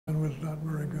was not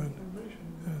very good.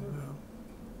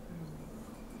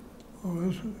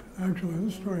 And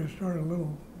this story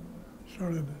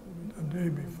started the day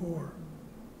before.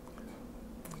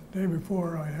 The day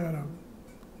before I had a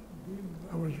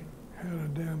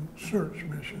damn search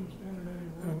mission.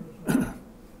 And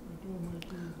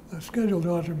the scheduled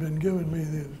officer had been giving me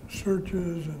these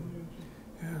searches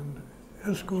and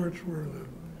escorts were the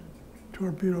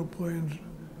torpedo planes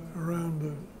around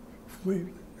the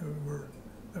fleet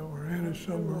that were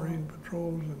anti-submarine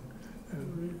patrols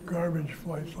and garbage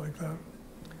flights like that.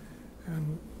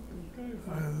 And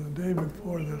the day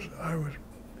before this, I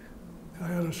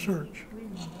had a search.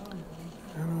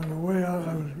 And on the way out,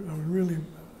 I was really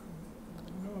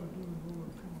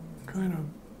kind of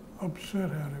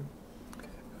upset at him,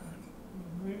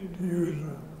 to use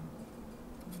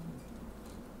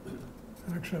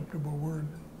an acceptable word.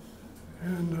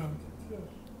 And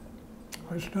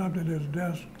I stopped at his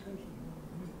desk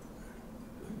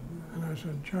and I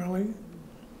said, "Charlie,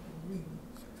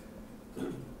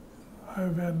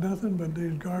 I've had nothing but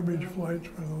these garbage flights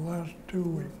for the last 2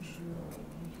 weeks.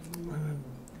 And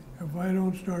if I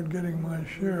don't start getting my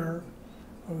share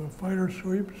of the fighter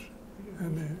sweeps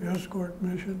and the escort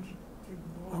missions,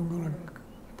 I'm going to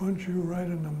punch you right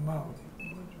in the mouth."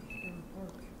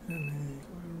 And he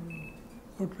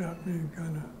looked at me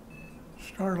kind of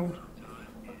startled.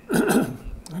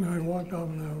 And I walked off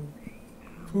and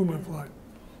I flew my flight.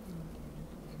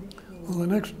 Well, the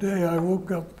next day I woke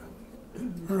up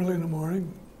early in the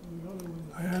morning.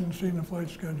 I hadn't seen the flight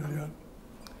schedule yet,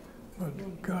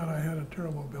 but God, I had a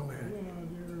terrible bellyache.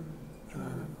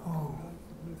 Oh,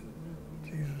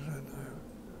 Jesus!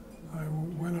 I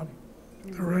went up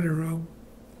to the ready room.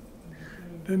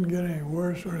 Didn't get any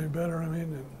worse or any better. I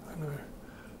mean,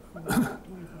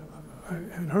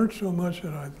 it hurt so much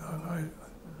that I thought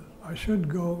I should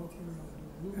go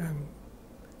and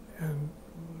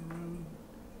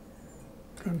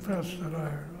confess that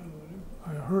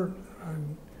I hurt. I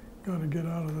got to get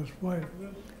out of this flight,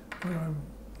 but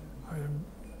I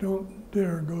don't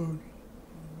dare go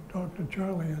talk to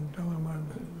Charlie and tell him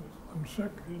I'm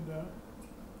sick.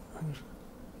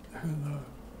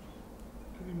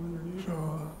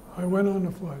 So I went on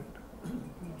the flight.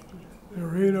 There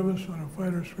were 8 of us on a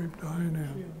fighter sweep to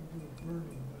Hainan,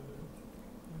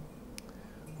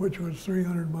 which was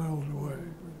 300 miles away.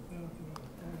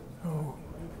 So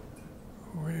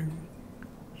we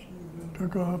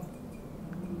took off,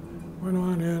 went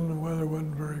on in. The weather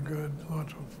wasn't very good,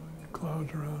 lots of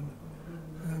clouds around.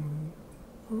 And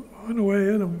on the way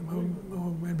in,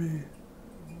 maybe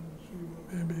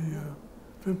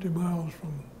 50 miles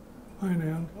from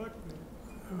Hainan,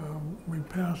 we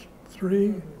passed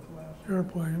 3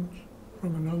 airplanes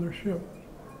from another ship.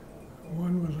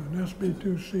 One was an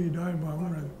SB-2C dive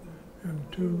bomber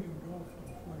and two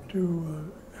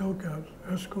Hellcats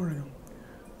escorting them.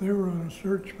 They were on a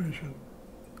search mission.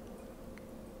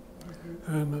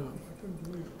 And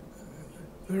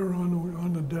they were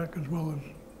on the deck as well as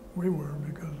we were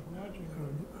because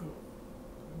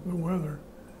of the weather.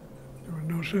 There was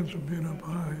no sense of being up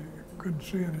high. You couldn't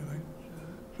see anything.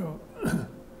 So,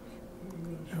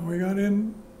 and we got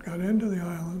into the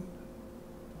island,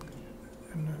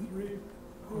 and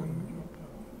on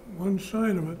one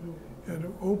side of it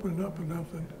had opened up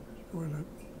enough that there was a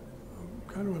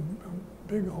kind of a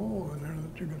big hole in there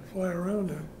that you could fly around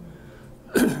in.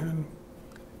 And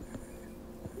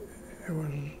it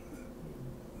was,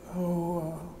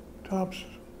 tops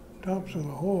of the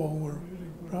hole were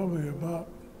probably about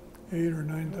 8,000 or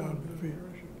 9,000 feet.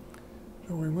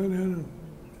 So we went in and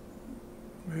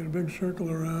made a big circle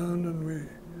around, and we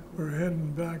were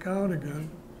heading back out again.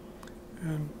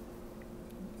 And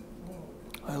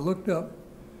I looked up,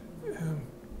 and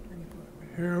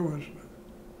here was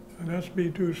an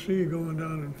SB-2C going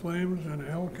down in flames and a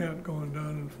Hellcat going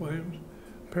down in flames,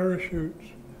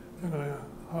 parachutes, and I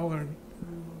hollered,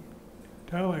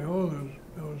 "Tally-ho,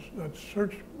 that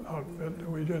search outfit that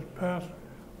we just passed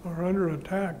are under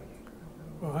attack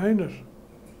behind us."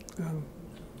 And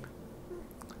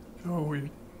so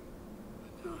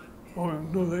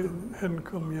no, they hadn't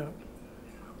come yet.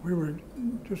 We were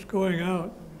just going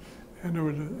out, and there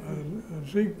was a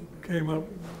Zeke came up,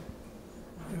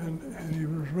 and he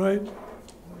was right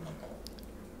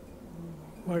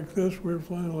like this. We were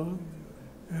flying along,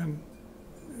 and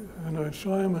I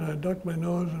saw him, and I ducked my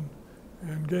nose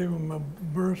and gave him a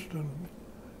burst, and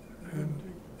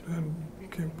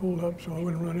pulled up so I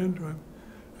wouldn't run into him.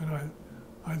 And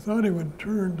I thought he would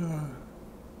turn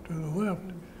to the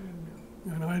left,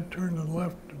 and I turned to the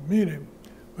left to meet him,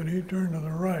 but he turned to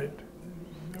the right.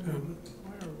 And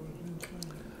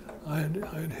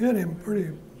I'd hit him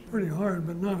pretty pretty hard,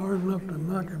 but not hard enough to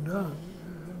knock him down.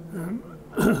 And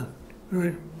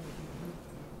anyway,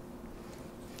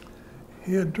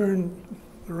 he had turned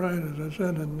the right, as I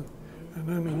said, and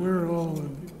then we were all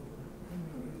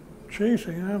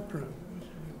chasing after him.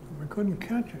 We couldn't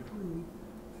catch him.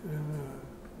 And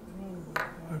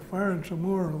I fired some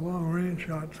more long-range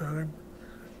shots at him,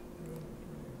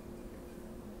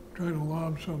 trying to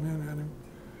lob some in at him.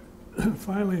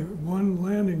 Finally, one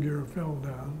landing gear fell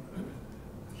down,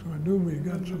 so I knew we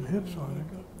got some hits on it.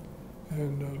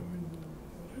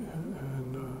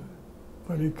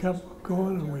 But he kept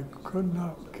going, and we could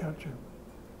not catch him.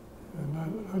 And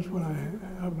that's when I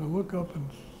happened to look up and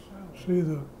see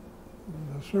the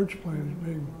search planes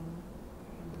being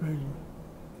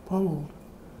pummeled.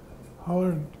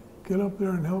 Hollered, "Get up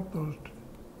there and help those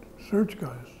search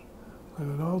guys." I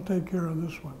said, "I'll take care of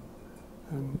this one."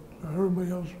 And everybody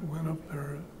else went up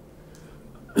there.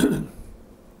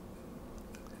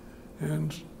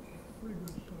 And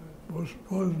was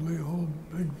supposedly a whole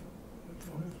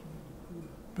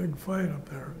big fight up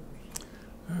there.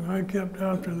 And I kept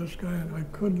after this guy, and I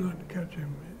could not catch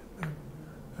him.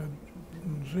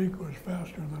 And Zeke was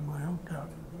faster than my Hellcat.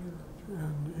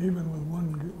 And even with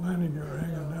one landing gear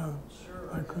hanging down,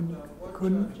 I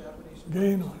couldn't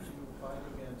gain on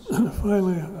him.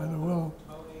 Finally, I said, "Well,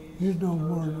 he's no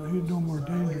more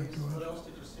danger to us.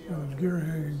 With his gear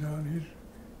hanging down,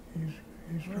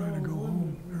 he's trying to go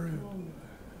home. Period.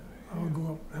 I'll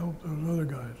go up and help those other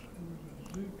guys."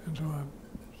 And so I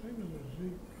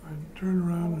turned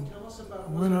around and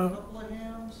went out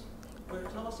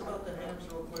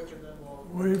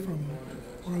away from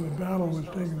where the battle was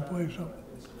taking place up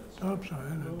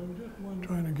topside and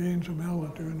trying to gain some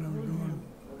altitude, and I was going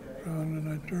around, and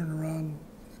I turned around,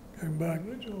 came back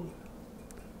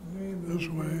this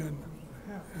way,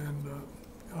 and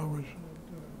I was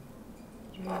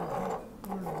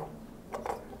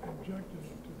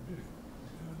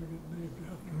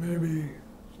maybe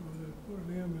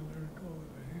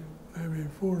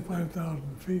 4,000 or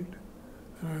 5,000 feet,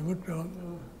 and I looked out.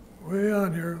 Way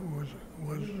out here was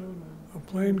a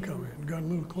plane coming, and got a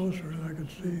little closer, and I could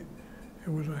see it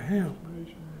was a hamp.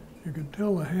 You could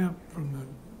tell the hamp from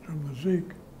the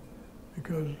Zeke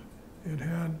because it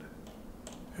had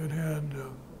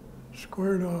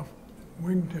squared off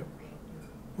wingtips.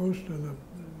 Most of the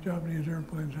Japanese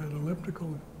airplanes had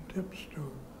elliptical tips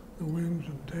to the wings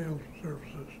and tail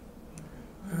surfaces,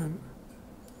 and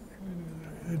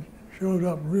it showed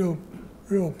up real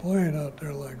plane out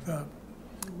there like that.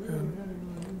 And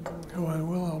so I,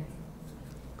 well, I'll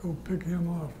go pick him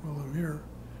off while I'm here.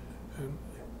 And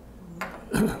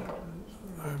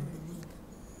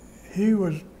he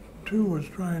was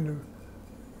trying to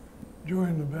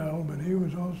join the battle, but he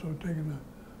was also taking a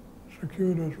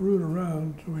circuitous route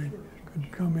around so he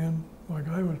could come in like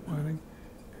I was planning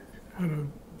at a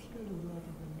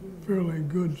fairly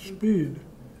good speed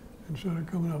instead of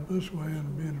coming up this way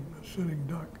and being a sitting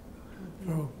duck.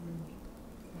 So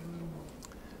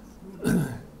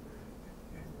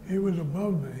he was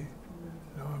above me.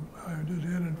 You know, I just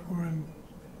headed for him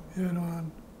head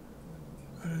on.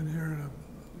 I didn't hear it. I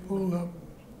pulled up,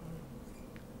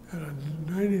 had a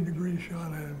 90-degree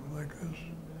shot at him like this.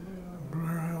 I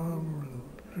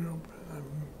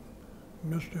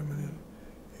missed him, and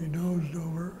he nosed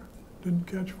over. Didn't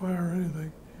catch fire or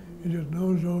anything. He just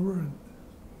nosed over and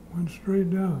went straight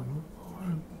down.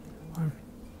 I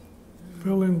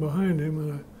fell in behind him,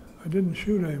 and I didn't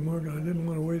shoot anymore because I didn't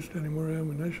want to waste any more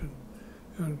ammunition.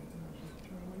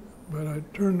 But I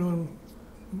turned on,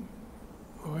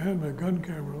 I had my gun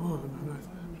camera on, and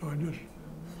so I just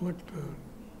flicked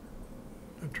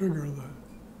the trigger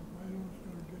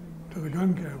to the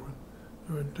gun camera.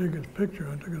 So I'd take his picture.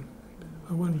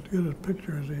 I wanted to get his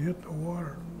picture as he hit the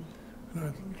water. And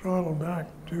I throttled back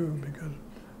too because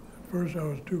at first I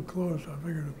was too close. I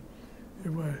figured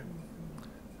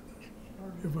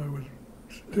if I was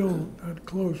still that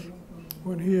close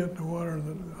when he hit the water,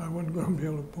 that I wasn't going to be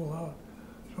able to pull out.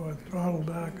 So I throttled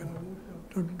back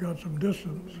and got some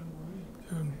distance,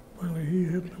 and finally he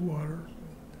hit the water.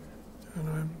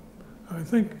 And I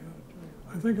think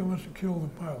I must have killed the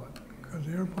pilot because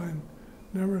the airplane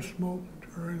never smoked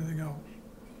or anything else,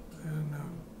 and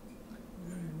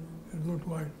it looked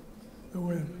like the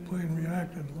way the plane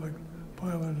reacted, like the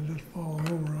pilot had just fallen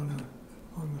over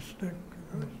on the stick.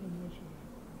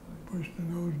 Pushed the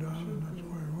nose down, and that's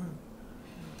where he went.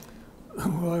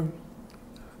 Well, I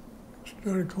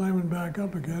started climbing back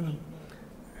up again,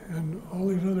 and all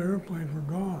these other airplanes were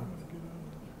gone.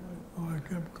 Well, I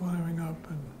kept climbing up,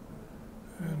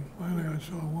 and finally I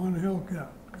saw one Hellcat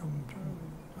come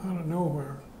from out of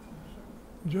nowhere.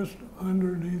 just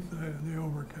underneath the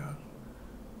overcast.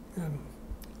 And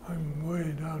I'm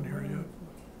way down here yet.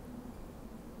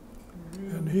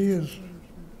 And he is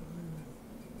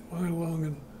flying along,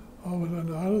 and all of a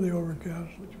sudden, out of the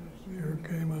overcast, here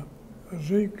came a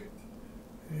Zeke.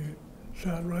 He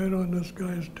sat right on this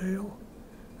guy's tail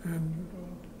and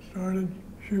started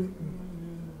shooting.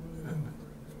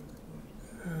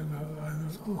 And I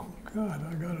thought, oh God,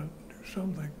 I gotta do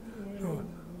something. So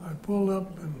I pulled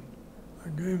up and I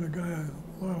gave the guy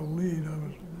a lot of lead. I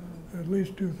was at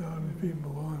least 2,000 feet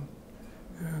below him.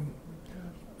 And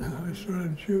I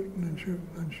started shooting and shooting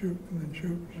and shooting and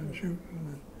shooting and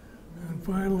shooting. And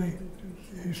finally,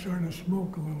 he started to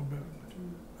smoke a little bit.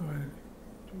 So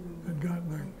I had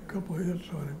gotten a couple of hits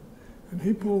on him. And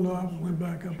he pulled off and went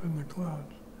back up in the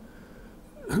clouds.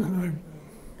 And I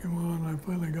came on, I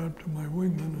finally got up to my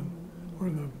wingman, or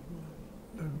the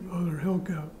other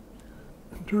Hellcat.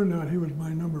 It turned out he was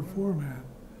my number 4 man.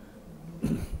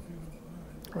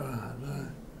 And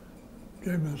I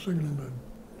gave him a signal to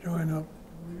join up,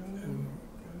 and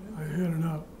I headed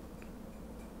out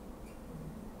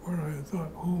where I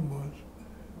thought home was.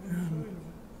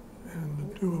 And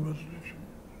the two of us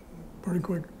pretty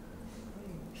quick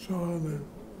saw the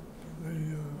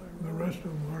rest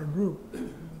of our group.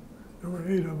 There were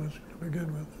 8 of us to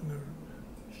begin with, and there were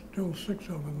still 6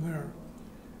 of them there.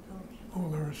 Oh,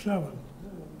 there were 7,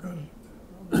 because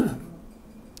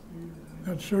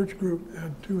that search group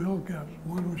had 2 Hellcats.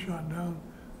 One was shot down,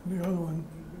 and the other one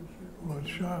was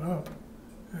shot up,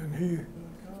 and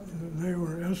they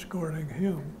were escorting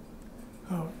him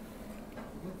out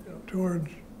towards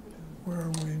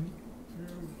where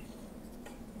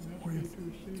we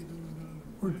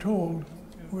were told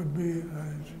would be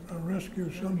a rescue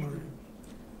submarine.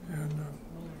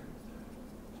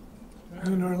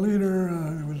 And our leader,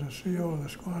 it was the CO of the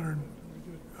squadron,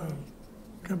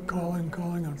 kept calling,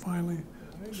 and finally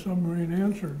the submarine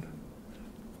answered.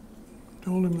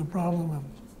 Told him the problem,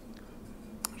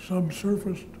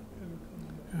 subsurfaced,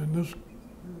 and this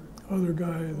other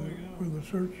guy with the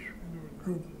search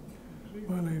group,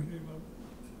 finally,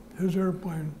 his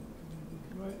airplane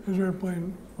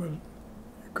was,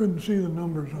 you couldn't see the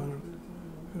numbers on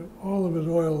it. All of his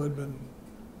oil had been,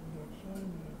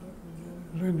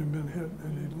 his engine had been hit,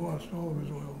 and he'd lost all of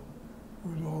his oil.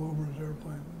 It was all over his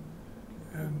airplane.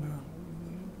 And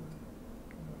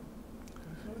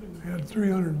he had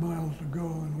 300 miles to go,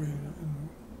 and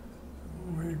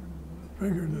we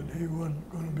figured that he wasn't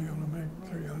going to be able to make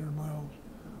 300 miles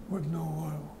with no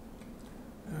oil.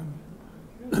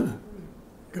 And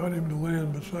got him to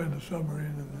land beside the submarine,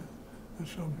 and the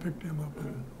sub picked him up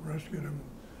and rescued him,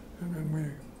 and then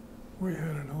we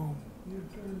headed home.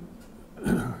 But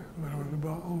it was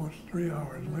about almost 3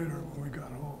 hours later when we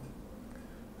got home.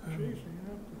 And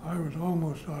I was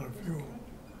almost out of fuel.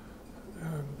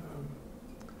 And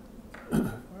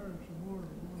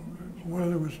the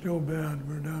weather was still bad.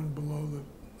 We were down below the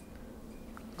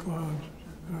clouds,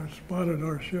 and I spotted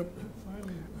our ship,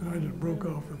 and I just broke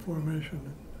off for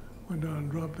formation. Went down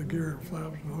and dropped the gear and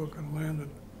flaps and hook and landed.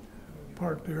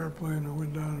 Parked the airplane. I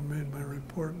went down and made my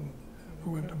report, and I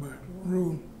went to my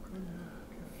room,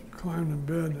 climbed in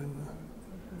bed,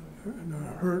 and the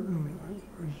hurting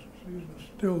was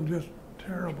still just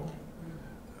terrible.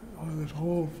 This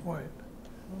whole flight.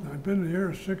 And I'd been in the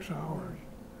air 6 hours,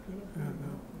 and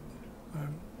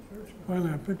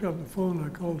finally I picked up the phone. I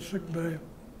called sick bay,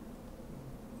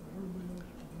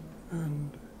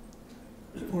 and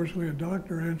fortunately, a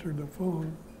doctor answered the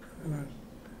phone, and I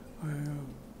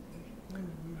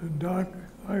said, Doc,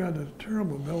 I got this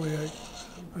terrible bellyache.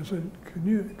 I said, can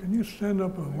you send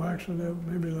up a laxative?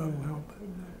 Maybe that'll help.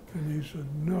 And he said,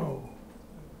 no.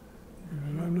 He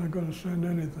said, I'm not going to send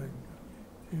anything.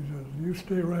 He said, you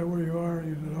stay right where you are.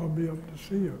 He said, I'll be up to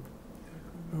see you.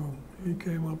 So he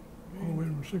came up all the way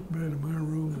from sick bay to my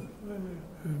room,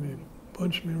 and he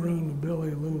punched me around the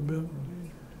belly a little bit,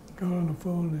 and got on the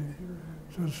phone, and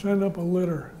he said, send up a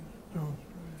litter. So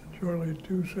shortly,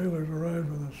 2 sailors arrived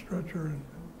with a stretcher, and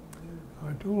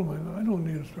I told him, I don't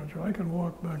need a stretcher. I can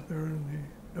walk back there. And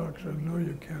the doc said, no,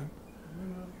 you can't.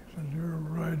 He said, you're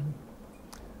riding.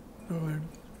 So they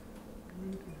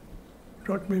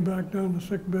trucked me back down to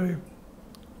sick bay,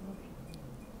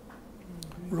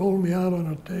 rolled me out on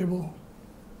a table,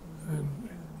 and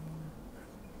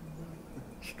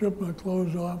stripped my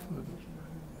clothes off. And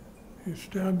he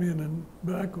stabbed me in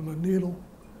the back with a needle,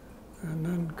 and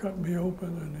then cut me open,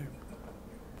 and he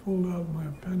pulled out my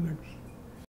appendix